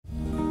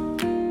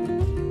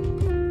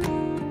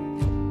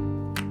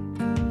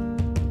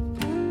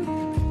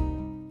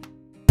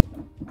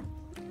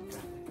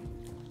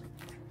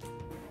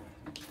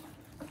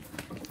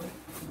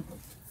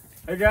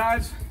Hey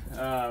guys,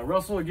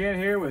 Russell again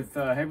here with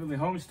Heavenly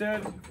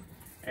Homestead,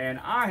 and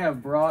I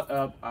have brought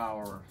up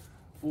our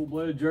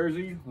full-blooded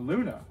Jersey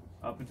Luna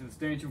up into the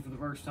stanchion for the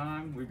first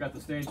time. We've got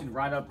the stanchion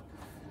right up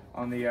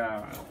on the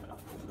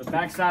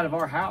back side of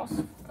our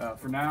house.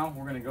 For now,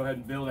 we're going to go ahead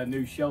and build a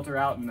new shelter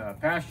out in the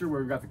pasture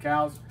where we've got the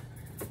cows,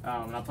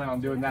 and I plan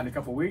on doing that in a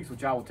couple weeks,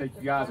 which I will take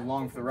you guys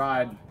along for the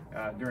ride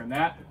during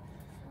that.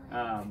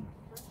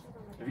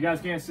 If you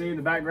guys can't see in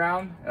the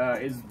background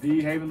is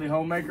the Heavenly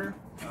Homemaker,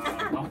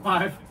 my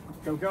wife,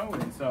 Coco,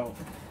 and so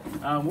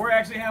we're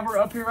actually have her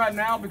up here right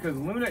now because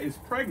Luna is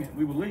pregnant,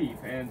 we believe,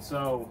 and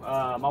so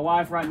my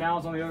wife right now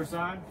is on the other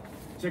side,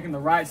 checking the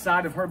right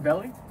side of her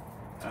belly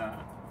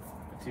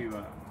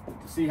to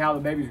see how the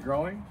baby's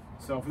growing.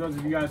 So for those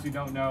of you guys who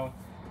don't know,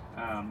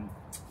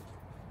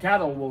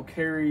 cattle will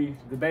carry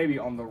the baby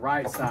on the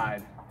right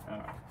side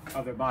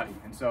of their body,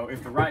 and so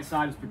if the right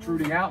side is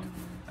protruding out,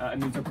 it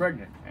means they're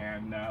pregnant.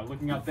 And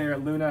looking out there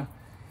at Luna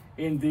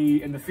in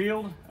the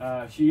field,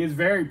 she is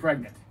very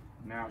pregnant.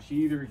 Now she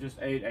either just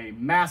ate a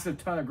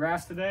massive ton of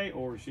grass today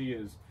or she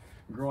is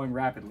growing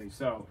rapidly.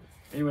 So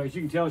anyways,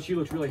 you can tell she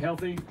looks really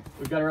healthy.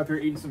 We've got her up here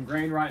eating some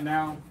grain right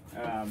now.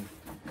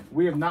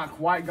 We have not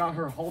quite got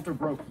her halter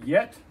broke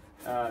yet.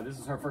 This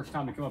is her first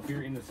time to come up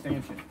here in the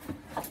stanchion.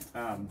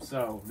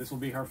 So this will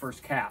be her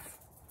first calf.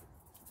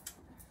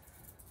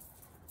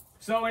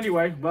 So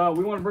anyway,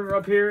 we want to bring her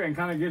up here and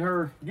kind of get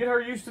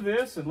her used to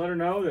this and let her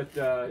know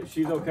that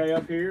she's okay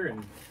up here,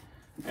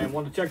 and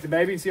want to check the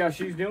baby and see how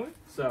she's doing.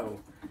 So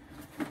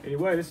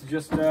anyway, this is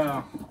just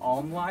all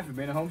in life of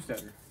being a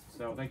homesteader.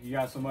 So thank you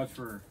guys so much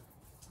for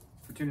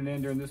tuning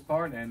in during this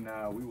part, and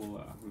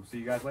we'll see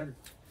you guys later.